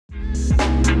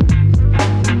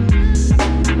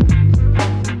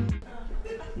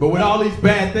But with all these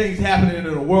bad things happening in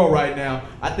the world right now,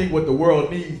 I think what the world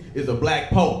needs is a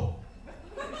black pope.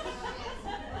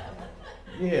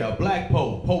 Yeah, a black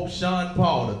pope. Pope Sean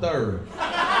Paul III.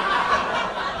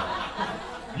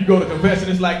 You go to confession,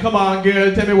 it's like, come on,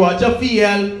 girl, tell me what you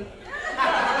feel.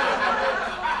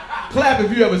 Clap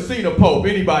if you ever seen a pope.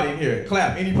 Anybody in here?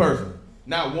 Clap, any person.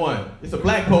 Not one. It's a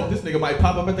black pope. This nigga might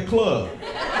pop up at the club.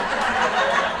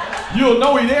 You'll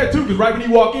know he there too, because right when he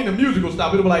walk in, the music will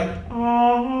stop. It'll be like,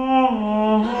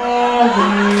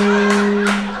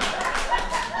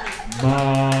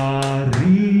 Maria.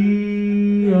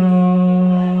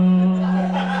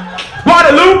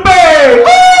 Guadalupe!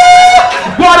 Woo!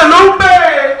 Guadalupe!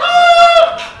 Woo!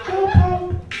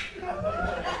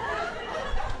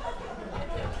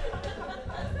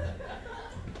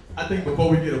 I think before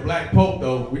we get a black pope,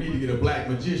 though, we need to get a black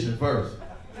magician first.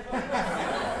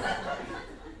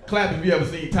 Clap if you ever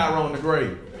seen Tyrone the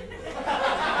Great.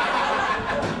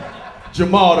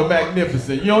 Jamal the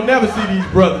Magnificent. You don't never see these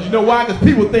brothers. You know why? Because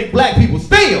people think black people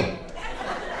steal.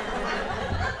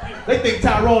 They think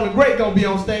Tyrone the Great gonna be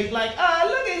on stage like,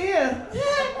 look at him.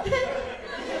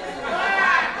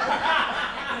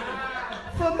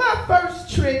 For my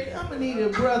first trick, I'm gonna need a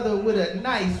brother with a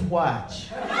nice watch.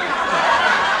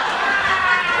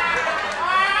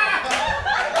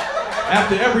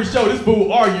 After every show, this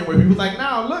fool arguing with people. Like,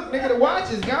 nah, look, nigga, the watch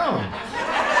is gone.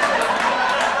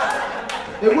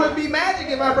 It wouldn't be magic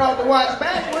if I brought the watch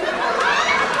back, would it?